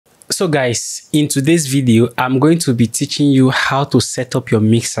So guys, in today's video, I'm going to be teaching you how to set up your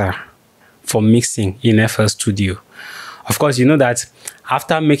mixer for mixing in FL Studio. Of course, you know that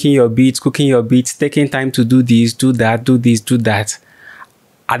after making your beats, cooking your beats, taking time to do this, do that, do this, do that,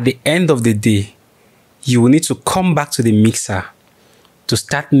 at the end of the day, you will need to come back to the mixer to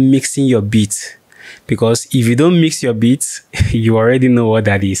start mixing your beats. Because if you don't mix your beats, you already know what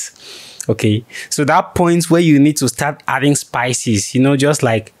that is. Okay, so that point where you need to start adding spices, you know, just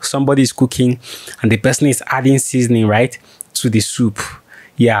like somebody is cooking and the person is adding seasoning, right, to the soup.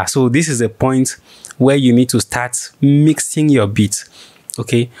 Yeah, so this is a point where you need to start mixing your beats.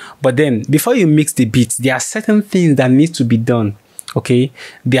 Okay, but then before you mix the beats, there are certain things that need to be done. Okay,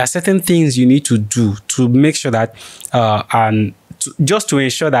 there are certain things you need to do to make sure that just to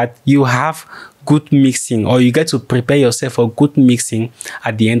ensure that you have good mixing, or you get to prepare yourself for good mixing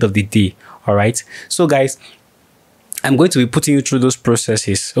at the end of the day. All right, so guys, I'm going to be putting you through those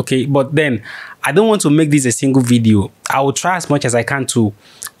processes. Okay, but then I don't want to make this a single video. I will try as much as I can to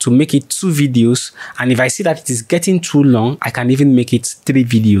make it 2 videos, and if I see that it is getting too long, I can even make it 3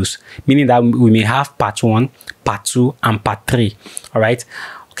 videos, meaning that we may have part 1, part 2, and part 3. All right.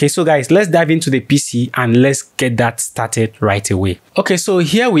 Okay, so guys, let's dive into the PC and let's get that started right away. Okay, so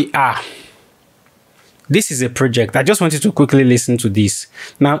here we are. This is a project. I just want you to quickly listen to this.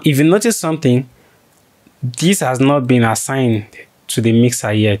 Now, if you notice something, this has not been assigned to the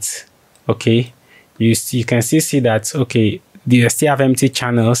mixer yet. Okay, you can still see that, okay, they still have empty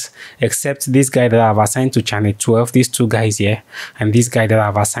channels except this guy that I've assigned to channel 12, these 2 guys here, and this guy that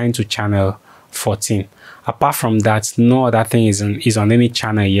I've assigned to channel 14. Apart from that, no other thing is on any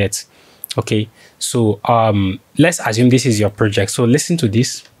channel yet. Okay, so let's assume this is your project. So listen to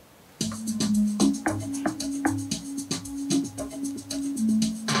this.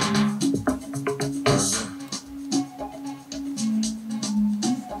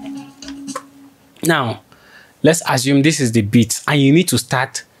 Now, let's assume this is the beat and you need to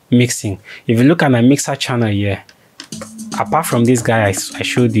start mixing. If you look at my mixer channel here, apart from this guy I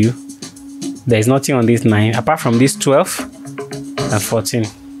showed you, there is nothing on this 9, apart from this 12 and 14.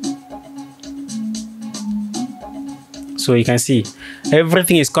 So you can see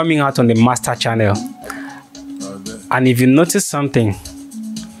everything is coming out on the master channel. And if you notice something,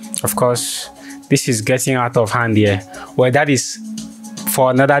 of course, this is getting out of hand here. Well, that is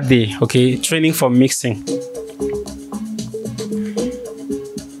for another day. Okay, training for mixing.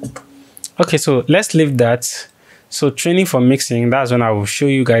 Okay, so let's leave that. So training for mixing, that's when I will show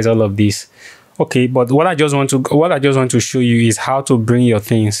you guys all of this. Okay, but what I just want to show you is how to bring your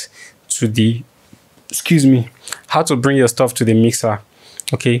things to the, how to bring your stuff to the mixer.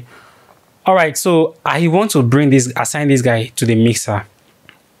 Okay, all right, so I want to assign this guy to the mixer.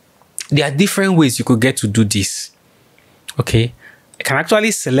 There are different ways you could get to do this. Okay, I can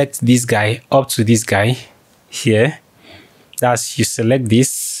actually select this guy up to this guy here. That's, you select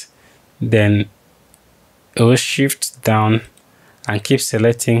this, then it will shift down and keep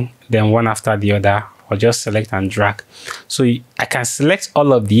selecting them one after the other, or just select and drag. So I can select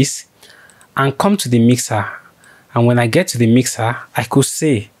all of these and come to the mixer. And when I get to the mixer, I could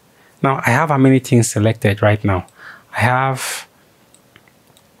say, now I have how many things selected right now? I have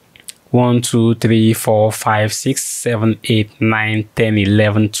 1, 2, 3, 4, 5, 6, 7, 8, 9, 10,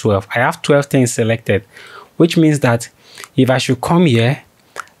 11, 12. I have 12 things selected, which means that if I should come here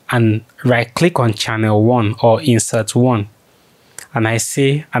and right click on channel 1 or insert 1, and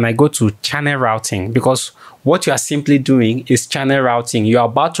I go to channel routing, because what you are simply doing is channel routing. You are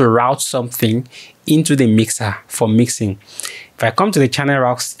about to route something into the mixer for mixing. If I come to the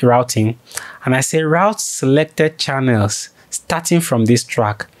channel routing and I say route selected channels starting from this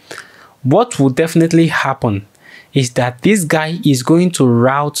track, what will definitely happen is that this guy is going to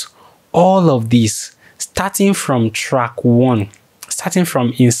route all of these starting from track 1, starting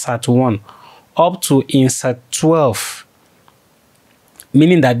from insert 1 up to insert 12.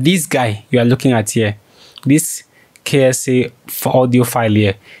 Meaning that this guy you are looking at here, this KSA for audio file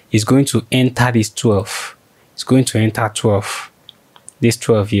here, is going to enter this 12. It's going to enter 12. This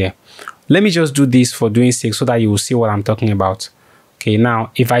 12 here. Let me just do this for doing sake so that you will see what I'm talking about. Okay,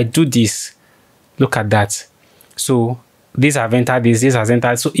 now if I do this, look at that. So these have entered this has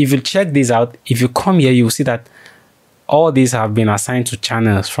entered. So if you check this out, if you come here, you will see that all these have been assigned to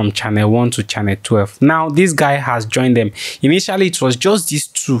channels from channel 1 to channel 12. Now this guy has joined them. Initially it was just these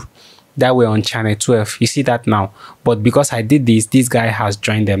 2 that were on channel 12. You see that now, but because I did this guy has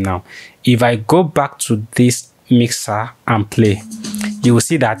joined them now. If I go back to this mixer and play, you will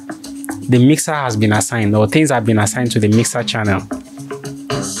see that the mixer has been assigned, or things have been assigned to the mixer channel.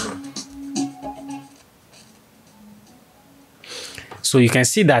 So you can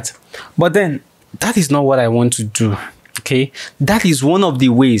see that. But then that is not what I want to do. Okay, that is one of the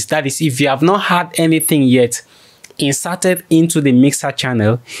ways. That is, if you have not had anything yet inserted into the mixer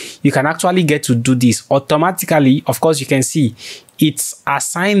channel, you can actually get to do this automatically. Of course, you can see it's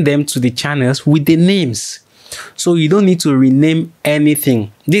assigned them to the channels with the names, so you don't need to rename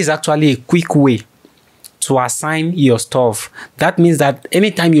anything. This is actually a quick way to assign your stuff. That means that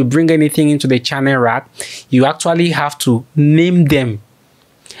anytime you bring anything into the channel rack, you actually have to name them.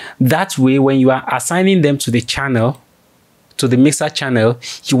 That way, when you are assigning them to the channel, to the mixer channel,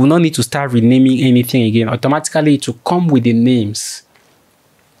 you will not need to start renaming anything again. Automatically it will come with the names.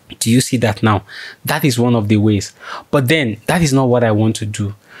 Do you see that now? That is one of the ways. But then that is not what I want to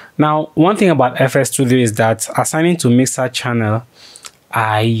do. Now, one thing about FL Studio is that assigning to mixer channel,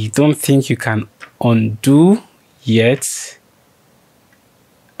 I don't think you can undo yet.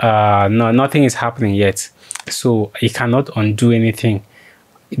 No, nothing is happening yet. So you cannot undo anything.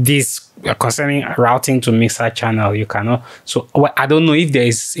 This concerning routing to mixer channel, you cannot. So well, I don't know if there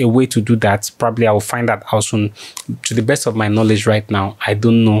is a way to do that. Probably I will find that out soon. To the best of my knowledge right now, I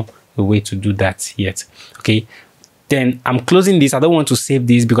don't know a way to do that yet. Okay, then I'm closing this. I don't want to save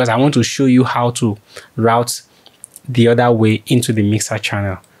this because I want to show you how to route the other way into the mixer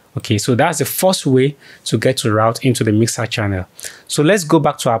channel. Okay, so that's the first way to get to route into the mixer channel. So let's go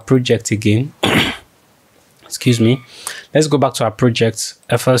back to our project again. Excuse me. Let's go back to our project,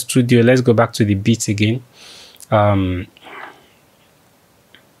 FL Studio. Let's go back to the beats again.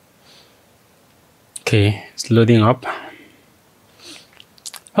 Okay, it's loading up.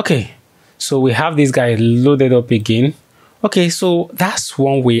 Okay, so we have this guy loaded up again. Okay, so that's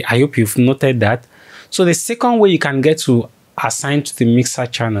one way. I hope you've noted that. So the second way you can get to assign to the mixer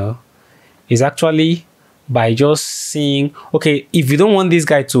channel is actually by just seeing, okay, if you don't want this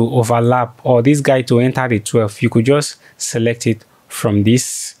guy to overlap or this guy to enter the 12, you could just select it from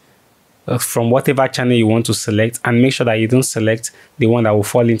this, from whatever channel you want to select, and make sure that you don't select the one that will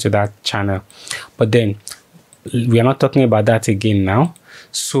fall into that channel. But then we are not talking about that again now.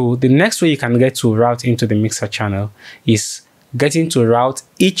 So the next way you can get to route into the mixer channel is getting to route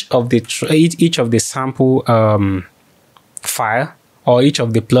each of the sample file or each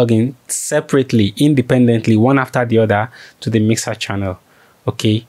of the plugin separately, independently, one after the other to the mixer channel. Okay,